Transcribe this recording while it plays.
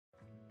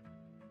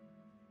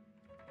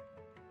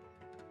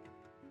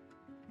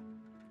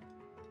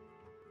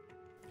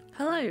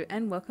Hello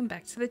and welcome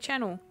back to the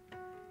channel.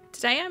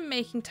 Today I'm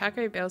making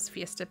Taco Bell's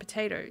Fiesta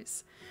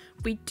Potatoes.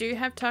 We do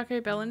have Taco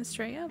Bell in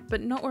Australia,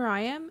 but not where I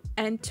am,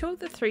 and 2 of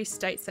the 3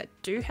 states that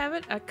do have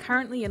it are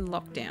currently in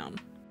lockdown.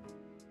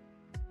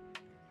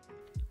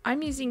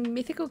 I'm using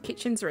Mythical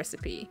Kitchen's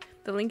recipe.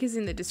 The link is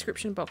in the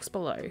description box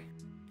below.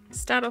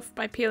 Start off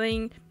by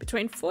peeling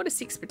between 4 to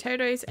 6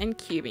 potatoes and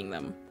cubing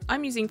them.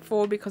 I'm using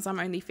 4 because I'm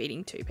only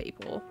feeding 2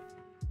 people.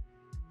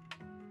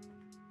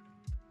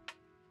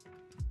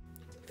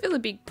 Fill a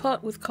big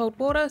pot with cold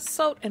water,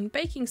 salt and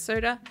baking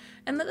soda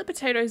and let the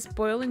potatoes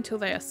boil until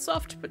they are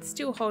soft but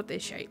still hold their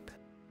shape.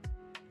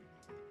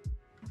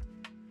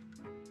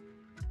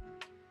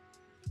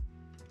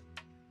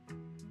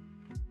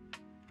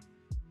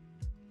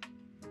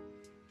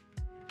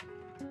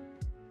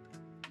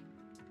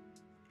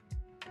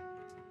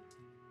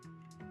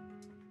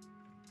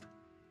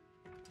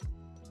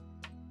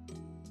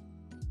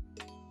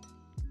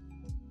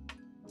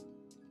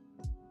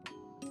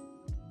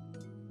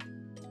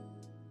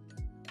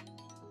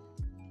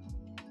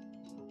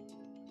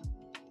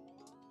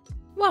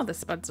 While the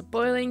spuds are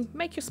boiling,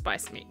 make your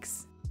spice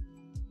mix.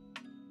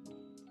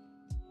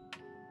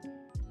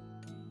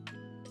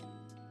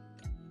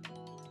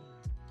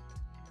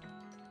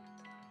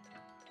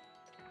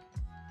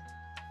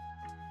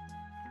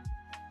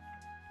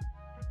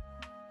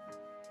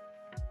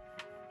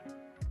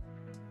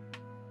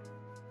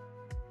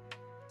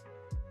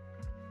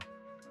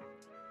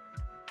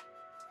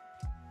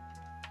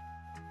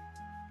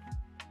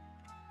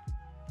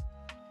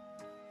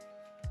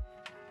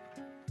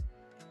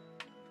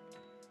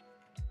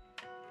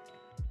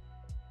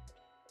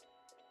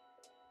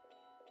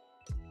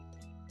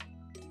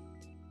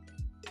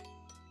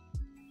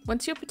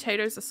 Once your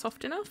potatoes are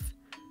soft enough,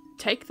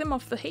 take them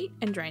off the heat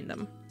and drain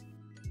them.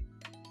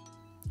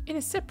 In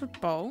a separate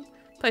bowl,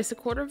 place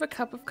 1/4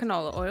 cup of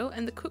canola oil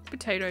and the cooked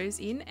potatoes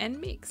in and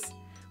mix.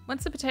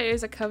 Once the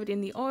potatoes are covered in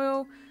the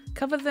oil,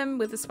 cover them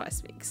with the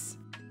spice mix.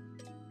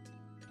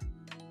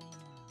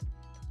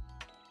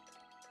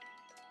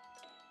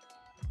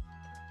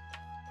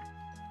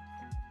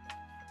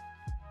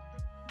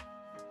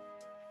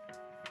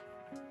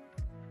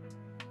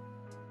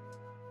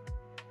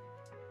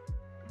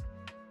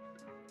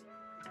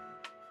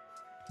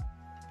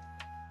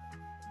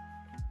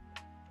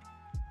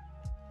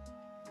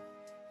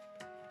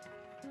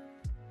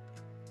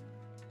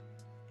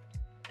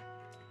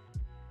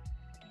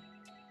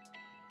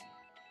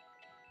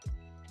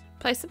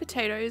 Place the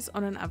potatoes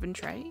on an oven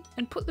tray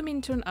and put them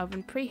into an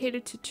oven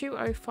preheated to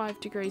 205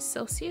 degrees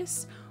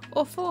Celsius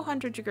or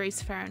 400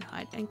 degrees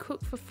Fahrenheit and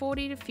cook for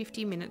 40 to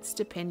 50 minutes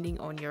depending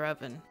on your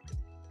oven.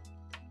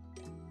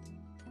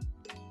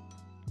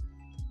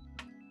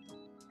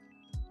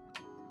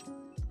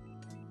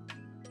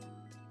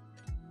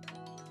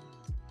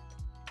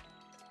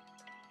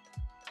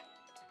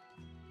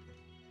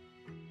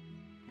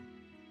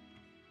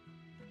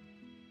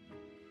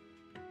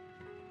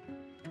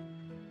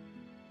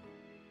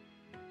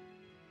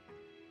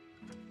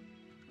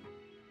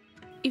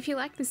 If you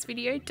like this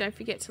video, don't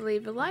forget to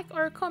leave a like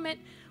or a comment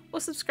or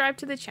subscribe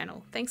to the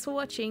channel. Thanks for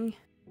watching.